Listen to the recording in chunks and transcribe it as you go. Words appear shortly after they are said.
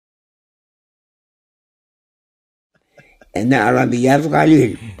إن عربيات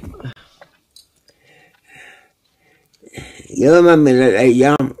قليل. يوما من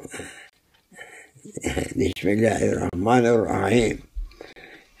الأيام، بسم الله الرحمن الرحيم،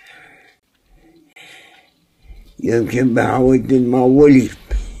 يمكن بهاء الدين ما ولد،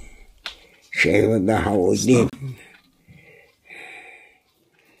 شيخ بهاء الدين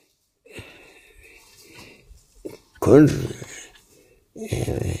كنت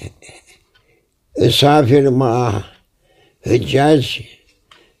أسافر مع حجاج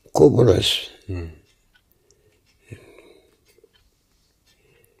قبرص.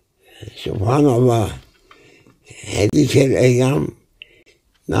 سبحان الله، هذيك الأيام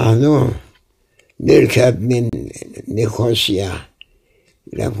نحن نركب من نيقوسيا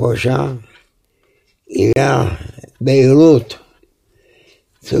لفوشا إلى بيروت،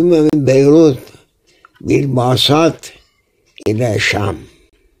 ثم من بيروت بالباصات إلى الشام.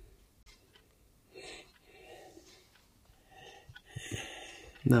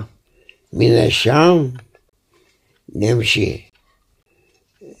 نعم. من الشام نمشي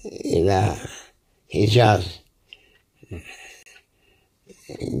إلى حجاز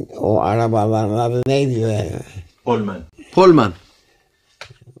وعرب الله نيجي بولمان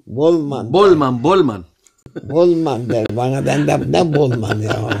der bana ne Bolman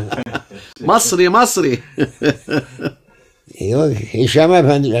ya. مصري Yok, Hişam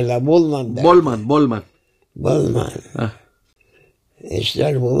efendilerle Bolman der. بولمان.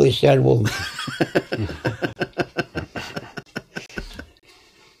 İster bul ister bulma.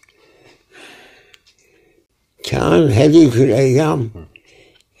 كان هذيك الأيام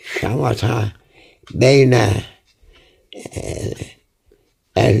شمتها بين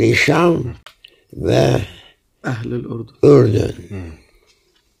أهل الشام وأهل الأردن.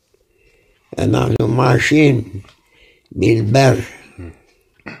 نحن ماشيين بالبر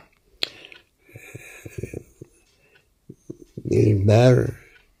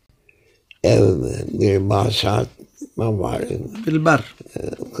أو بالباصات، ما بعرف، بالبر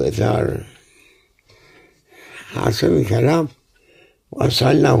قطار. حسب الكلام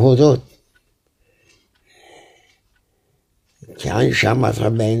وصلنا حدود، كان شمطة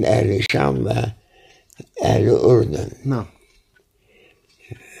بين أهل الشام وأهل الأردن. نعم.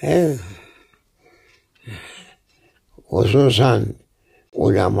 خصوصا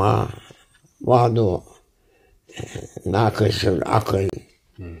علماء بعض ناقص العقل،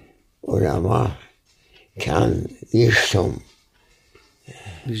 علماء كان يشتم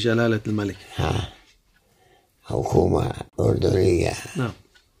بجلالة الملك. حكومة أردنية. نعم.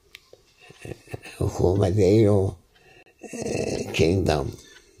 حكومة دينو كينغدم،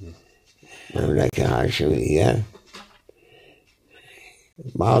 مملكة هاشمية.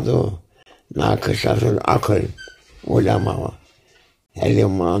 بعض ناقصة العقل علماء اللي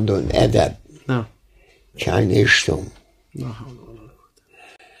ما عندهم أدب. نعم. كان يشتم. لا حول ولا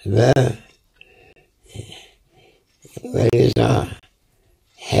قوة. ولذا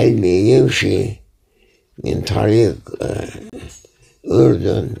حلمي يمشي من طريق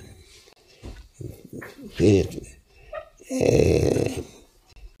أردن في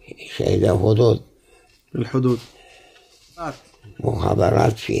شيء حدود، الحدود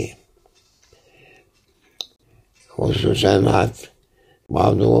مخابرات فيه، خصوصا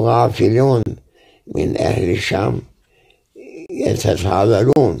بعض غافلون من أهل الشام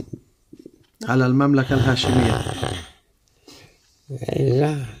يتطاولون على المملكة الهاشمية.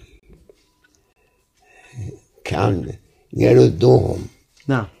 كان يردوهم.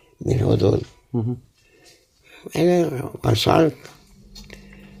 نعم. من حدود. أنا وصلت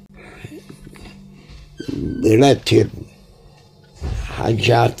برتب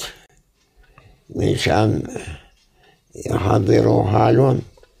حاجات مشان يحضروا حالهم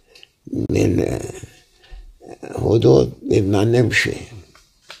من حدود بدنا نمشي.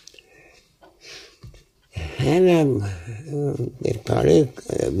 أنا بالطريق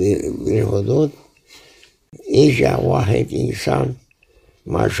بالحدود إجا واحد إنسان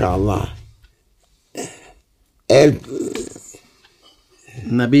ما شاء الله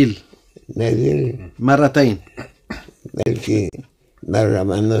نبيل مرتين، بلكي مرة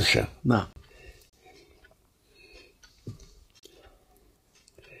من نصف. نعم.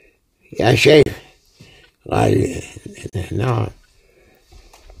 يا شيخ، قال نعم.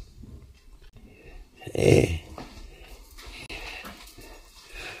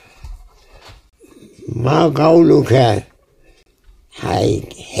 ما قولك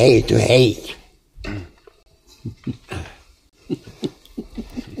هيت هيت؟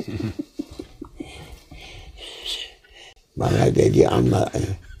 بعد دي أما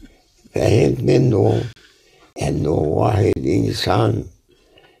فهمت منه إنه واحد إنسان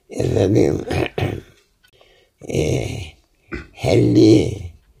اللي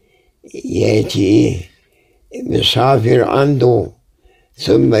يأتي مسافر عنده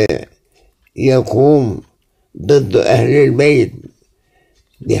ثم يقوم ضد أهل البيت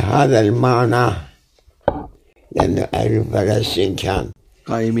بهذا المعنى، لأن أهل فلسطين كان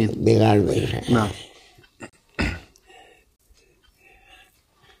قائمين بغرب نعم.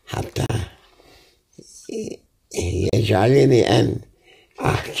 حتى يجعلني أن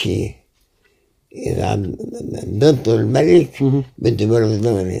أحكي إذا ضد الملك بدي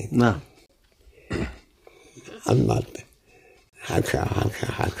برضوني. نعم. أما حكى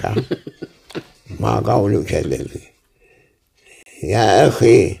ما قولك الذي يا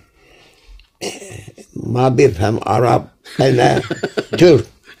أخي ما بفهم عرب، أنا ترك.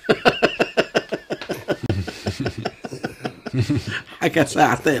 حكى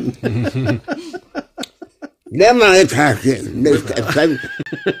ساعتين. لما يتحكي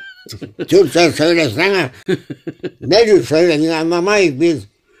ترك سنة نجي سنة ما يبيز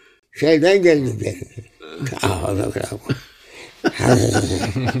شيء جلد.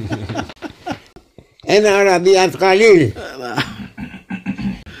 أنا عربيات قليل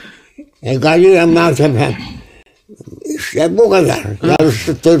قليل ما تفهم مو قدر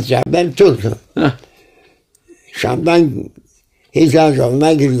ترجع بين ترك şamdan hiç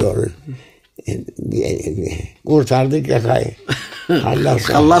olma giriyor. Kurtardık yakayı.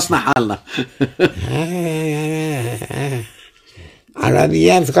 خلصنا حالنا.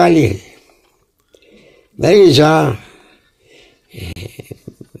 Arabiyat qalil. Böylece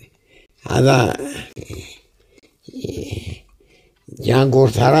هذا can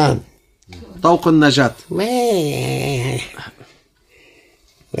kurtaran طوق النجاة.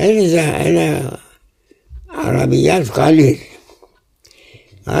 böylece أنا عربيات قليل.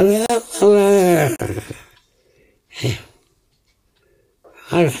 هذا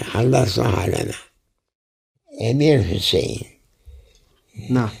الله صح لنا. أمير حسين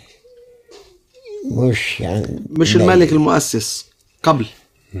نعم. مش الملك المؤسس قبل.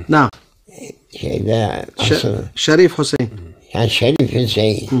 نعم. شريف حسين. يعني شريف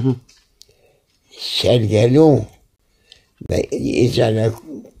حسين سجلوه بإزالة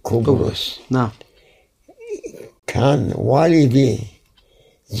قبرص. نعم. كان والدي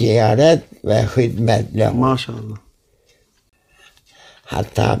زيارات وخدمة له. ما شاء الله.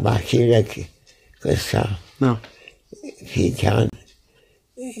 حتى بحكي لك قصة. نعم. في كان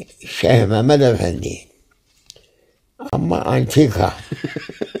شيخ محمد أفندي أما أنتيكا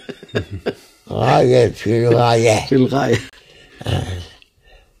غاية في الغاية. في الغاية.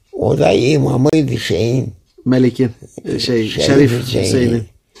 وده إمامي شيء ملك شريف حسين.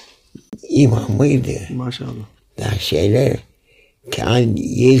 إمامي ما شاء الله. ده شيء كان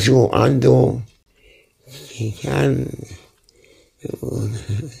يجو عنده كان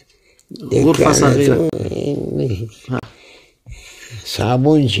غرفة صغيرة.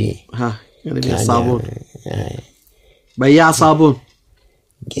 صابونجي. يعني صابون. بياع صابون.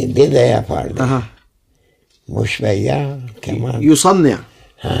 كده يا فرد. مش بياع كمان. يصنع.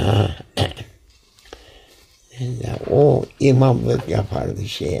 o imamlık yapardı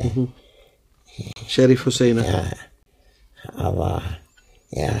şeye. Şerif Hüseyin'e. Allah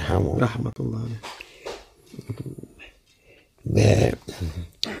yarhamu. Rahmetullah. Ve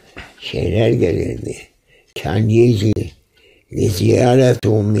şeyler gelirdi. Kan yezi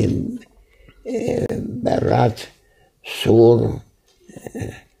ziyaretu min Berat Sur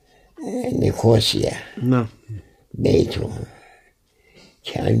Nikosya. نعم. بيته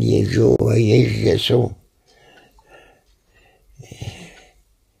كان يجوا ويجلسوا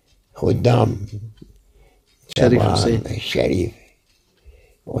قدام شريف حسين الشريف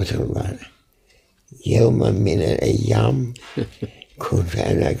وطلبان. يوما من الأيام كنت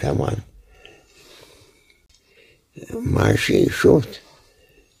أنا كمان ماشي شفت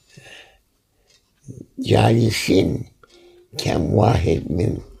جالسين كم واحد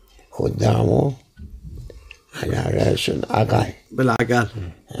من خدامه على رأس العقل. بالعقل.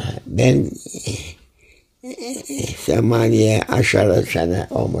 بين 18 sene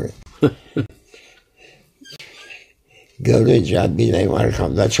عمري. Görünce benim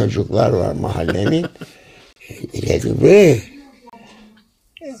arkamda çocuklar var mahallenin. Dedim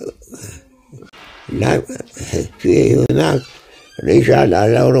لا في هناك رجال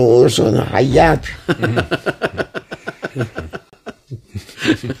على رؤوسهم حيات.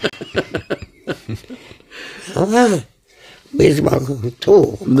 Biz baktık.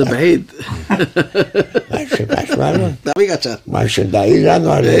 من بعيد. Başı dayılan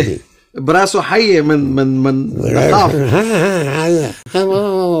var dedi. براسه حية من خاف.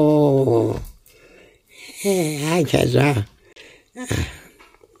 هكذا.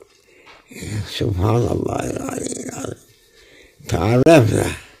 سبحان الله.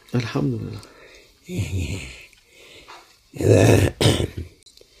 تعرفنا. الحمد لله. إذا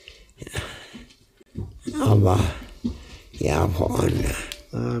الله يعفو عنا،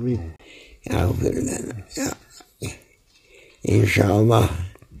 آمين، يغفر لنا إن شاء الله.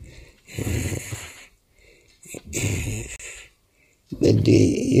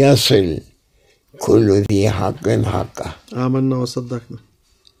 بدي يصل كل ذي حق حقه. آمنا وصدقنا.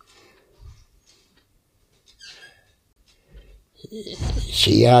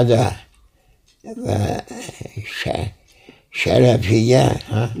 سيادة شرفية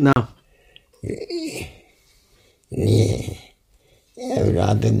نعم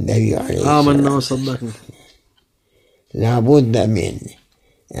لأولاد النبي عليه السلام. آمنا وصدقنا. لابد من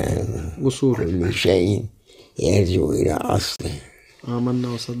وصول كل شيء يرجع إلى أصله. آمنا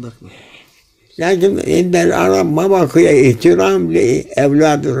وصدقنا. لكن عند العرب ما بقي احترام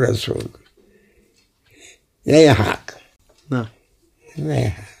لأولاد الرسول. لا يحق. نعم. لا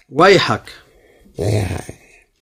يحق. ويحك. لا يحق.